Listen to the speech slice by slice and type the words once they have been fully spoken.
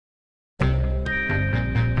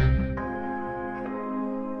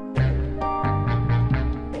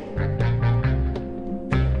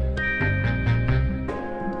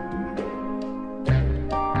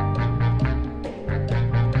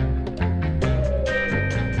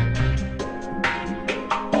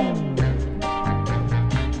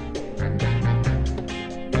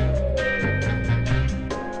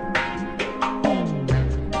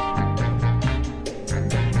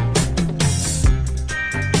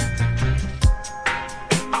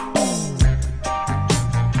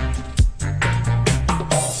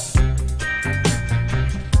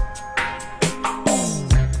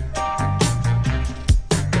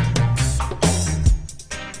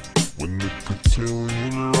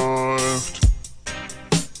cotillion arrived.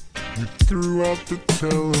 We threw out the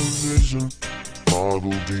television.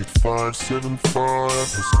 Model D575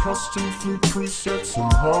 has custom flute presets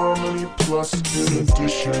and harmony plus in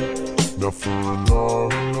addition. Now for an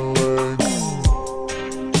arm and a leg,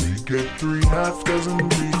 we get 3 half-dozen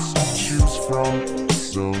beats to choose from.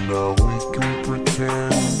 So now we can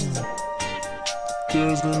pretend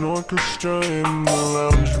there's an orchestra in the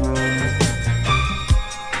lounge room.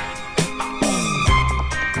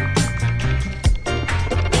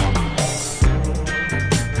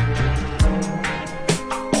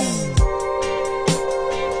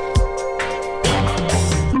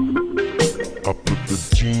 I put the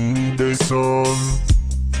Genie Days on,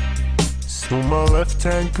 so my left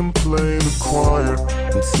hand can play the choir.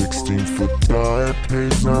 The 16-foot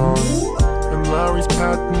diapade's on, and Larry's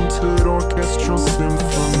patented orchestral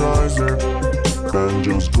symphonizer.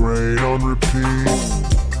 Banjo's great on repeat.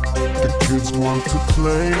 The kids want to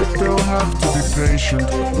play, but they'll have to be patient.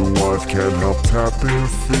 The wife can't help tapping her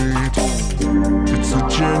feet. It's a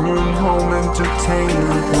genuine home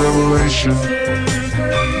entertainment revelation.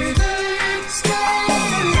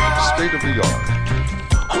 State of the art.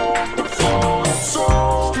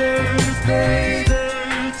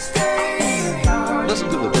 Listen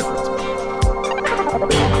to the difference.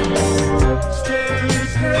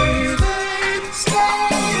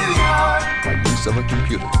 By use of a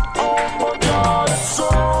computer.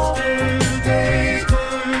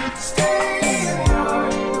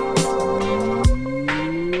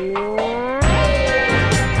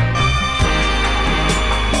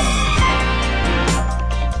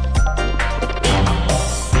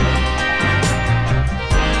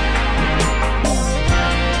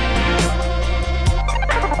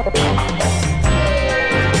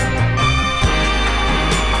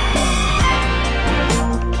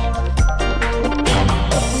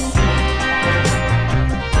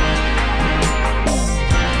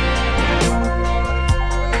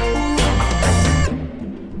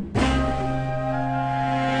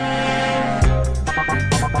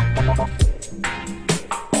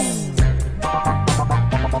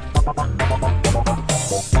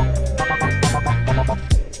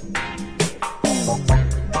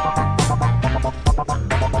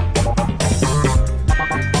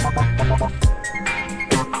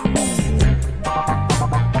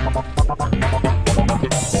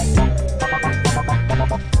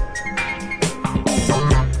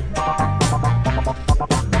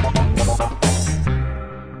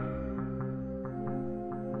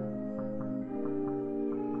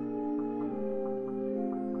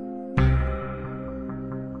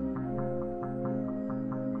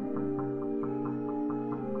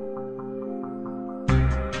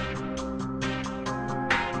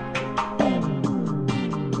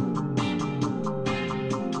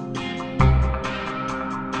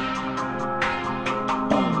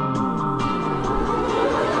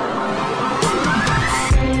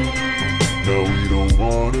 No, we don't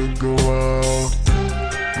wanna go out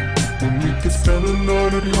when we could spend a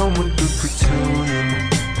night at home with the cotillion.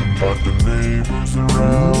 Invite the neighbors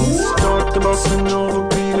around, start the bus and all the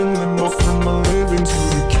beat, and then go from the living to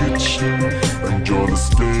the kitchen. Enjoy the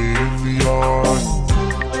state of the art.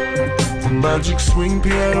 The magic swing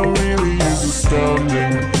piano really is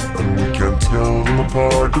astounding, and we can't tell them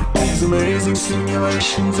apart. But these amazing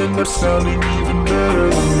simulations end up sounding even better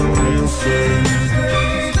than the real thing.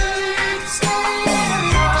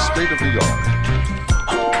 State of the art.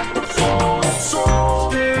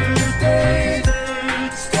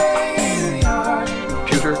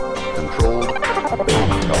 Computer controlled.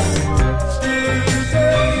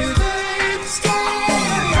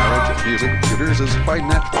 Marriage of music computers is quite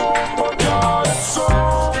natural.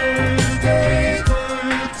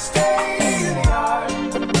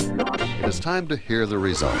 It is time to hear the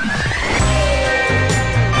result.